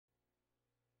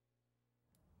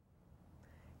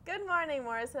Good morning,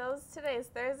 Morris Hills. Today is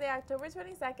Thursday, October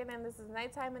 22nd, and this is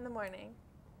Nighttime in the Morning.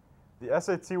 The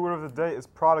SAT word of the day is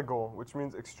prodigal, which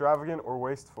means extravagant or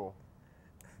wasteful.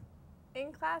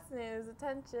 In class news,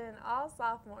 attention all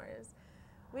sophomores.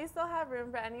 We still have room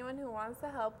for anyone who wants to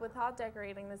help with hall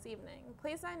decorating this evening.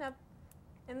 Please sign up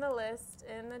in the list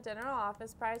in the general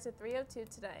office prior to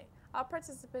 3:02 today. All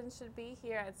participants should be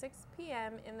here at 6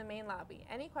 p.m. in the main lobby.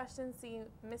 Any questions, see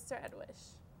Mr.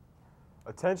 Edwish.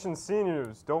 Attention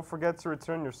seniors, don't forget to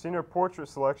return your senior portrait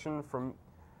selection from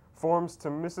forms to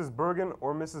Mrs. Bergen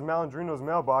or Mrs. Malandrino's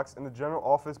mailbox in the general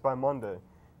office by Monday.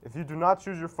 If you do not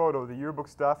choose your photo, the yearbook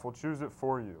staff will choose it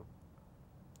for you.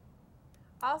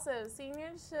 Also,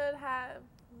 seniors should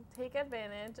take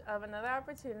advantage of another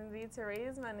opportunity to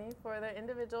raise money for their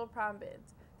individual prom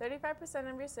bids.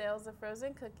 35% of your sales of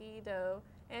frozen cookie dough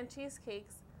and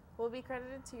cheesecakes will be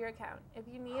credited to your account. If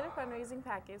you need a fundraising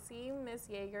packet, see Ms.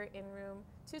 Yeager in room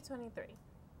 223.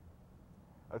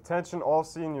 Attention all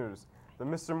seniors. The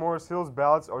Mr. Morris Hills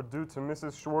ballots are due to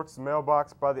Mrs. Schwartz's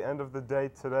mailbox by the end of the day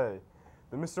today.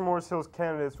 The Mr. Morris Hills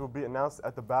candidates will be announced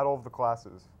at the Battle of the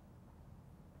Classes.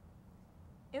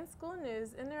 In school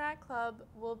news, Interact Club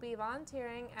will be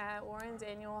volunteering at Warren's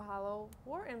annual Hollow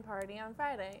Wharton party on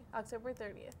Friday, October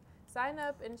 30th. Sign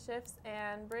up in shifts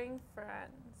and bring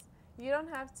friends. You don't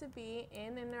have to be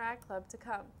in Interact Club to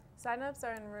come. Sign-ups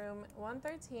are in room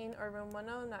 113 or room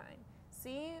 109.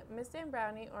 See Miss Dan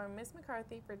Brownie or Miss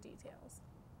McCarthy for details.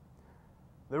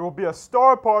 There will be a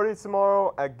star party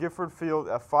tomorrow at Gifford Field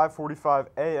at 5:45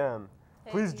 a.m.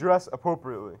 Please dress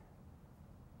appropriately.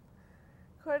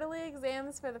 Quarterly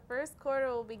exams for the first quarter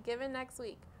will be given next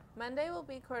week. Monday will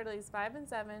be quarterlies 5 and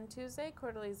 7, Tuesday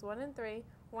quarterlies 1 and 3,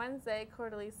 Wednesday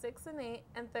quarterlies 6 and 8,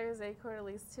 and Thursday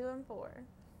quarterlies 2 and 4.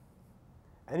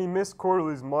 Any missed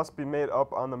quarterlies must be made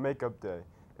up on the makeup day.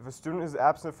 If a student is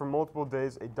absent for multiple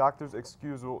days, a doctor's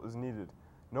excusal is needed.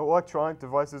 No electronic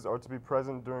devices are to be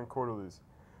present during quarterlies.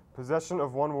 Possession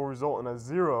of one will result in a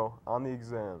 0 on the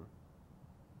exam.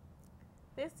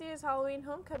 This year's Halloween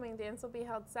homecoming dance will be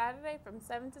held Saturday from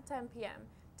 7 to 10 p.m.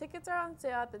 Tickets are on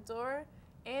sale at the door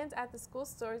and at the school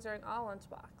stores during all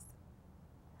lunchbox.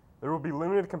 There will be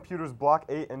limited computers block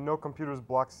 8 and no computers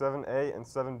block 7A and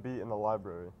 7B in the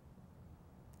library.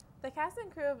 The cast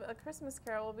and crew of A Christmas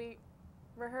Carol will be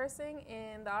rehearsing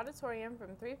in the auditorium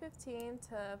from 3:15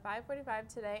 to 5:45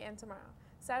 today and tomorrow.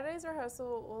 Saturday's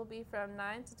rehearsal will be from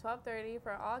 9 to 12:30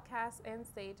 for all cast and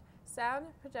stage, sound,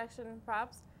 projection,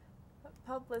 props,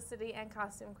 publicity, and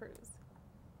costume crews.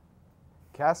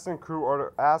 Cast and crew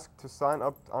are asked to sign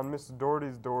up on Miss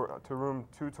Doherty's door to room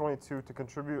 222 to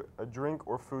contribute a drink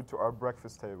or food to our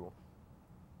breakfast table.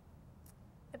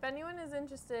 If anyone is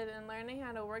interested in learning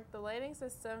how to work the lighting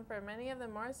system for many of the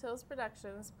Morris Hills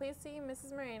productions, please see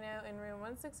Mrs. Moreno in room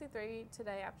 163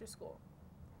 today after school.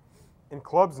 In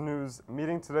clubs news,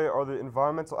 meeting today are the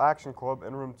Environmental Action Club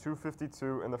in room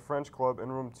 252 and the French Club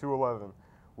in room 211.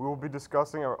 We will be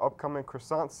discussing our upcoming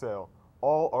croissant sale.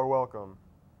 All are welcome.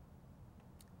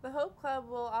 The Hope Club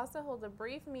will also hold a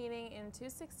brief meeting in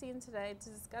 216 today to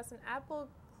discuss an apple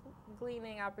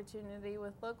gleaning opportunity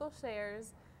with local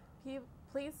shares.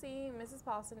 Please see Mrs.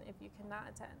 Paulson if you cannot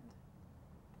attend.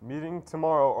 Meeting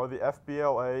tomorrow are the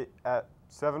FBLA at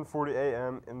 7:40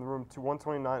 a.m. in room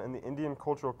 129 and the Indian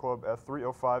Cultural Club at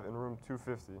 3:05 in room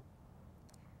 250.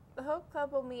 The Hope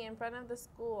Club will meet in front of the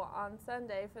school on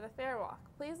Sunday for the Fair Walk.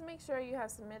 Please make sure you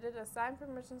have submitted a signed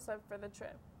permission slip for the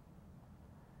trip.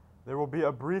 There will be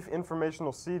a brief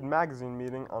informational Seed magazine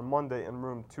meeting on Monday in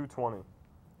room 220.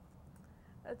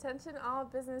 Attention all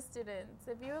business students.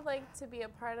 If you would like to be a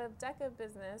part of DECA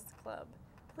Business Club,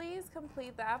 please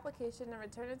complete the application and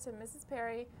return it to Mrs.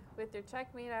 Perry with your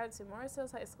check made out to Morris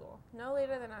Hills High School, no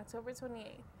later than October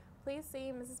 28th. Please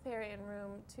see Mrs. Perry in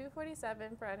room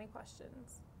 247 for any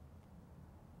questions.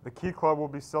 The Key Club will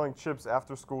be selling chips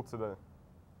after school today.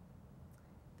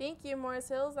 Thank you, Morris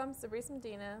Hills. I'm Sabrice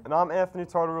Medina. And I'm Anthony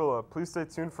Tartarilla. Please stay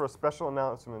tuned for a special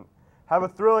announcement. Have a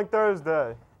thrilling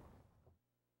Thursday.